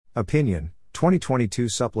Opinion: 2022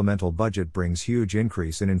 supplemental budget brings huge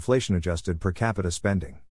increase in inflation-adjusted per capita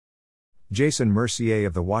spending. Jason Mercier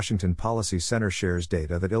of the Washington Policy Center shares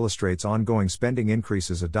data that illustrates ongoing spending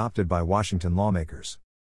increases adopted by Washington lawmakers.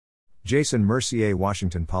 Jason Mercier,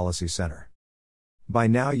 Washington Policy Center. By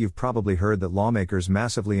now you've probably heard that lawmakers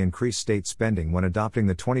massively increase state spending when adopting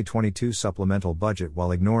the 2022 supplemental budget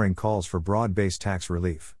while ignoring calls for broad-based tax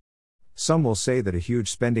relief. Some will say that a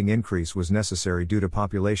huge spending increase was necessary due to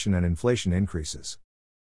population and inflation increases.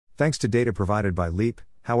 Thanks to data provided by LEAP,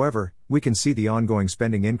 however, we can see the ongoing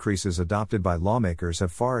spending increases adopted by lawmakers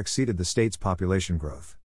have far exceeded the state's population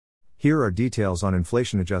growth. Here are details on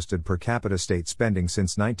inflation-adjusted per capita state spending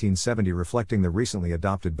since 1970 reflecting the recently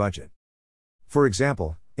adopted budget. For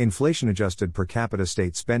example, inflation-adjusted per capita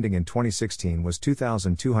state spending in 2016 was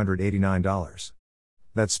 $2,289.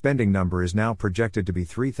 That spending number is now projected to be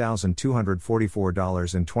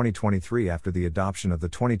 $3,244 in 2023 after the adoption of the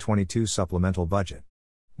 2022 supplemental budget.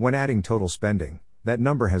 When adding total spending, that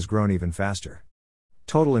number has grown even faster.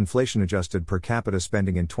 Total inflation-adjusted per capita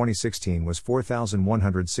spending in 2016 was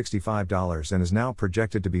 $4,165 and is now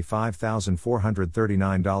projected to be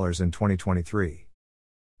 $5,439 in 2023.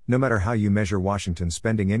 No matter how you measure Washington's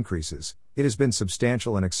spending increases, it has been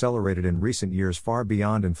substantial and accelerated in recent years far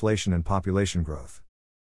beyond inflation and population growth.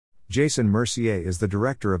 Jason Mercier is the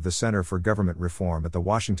director of the Center for Government Reform at the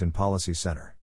Washington Policy Center.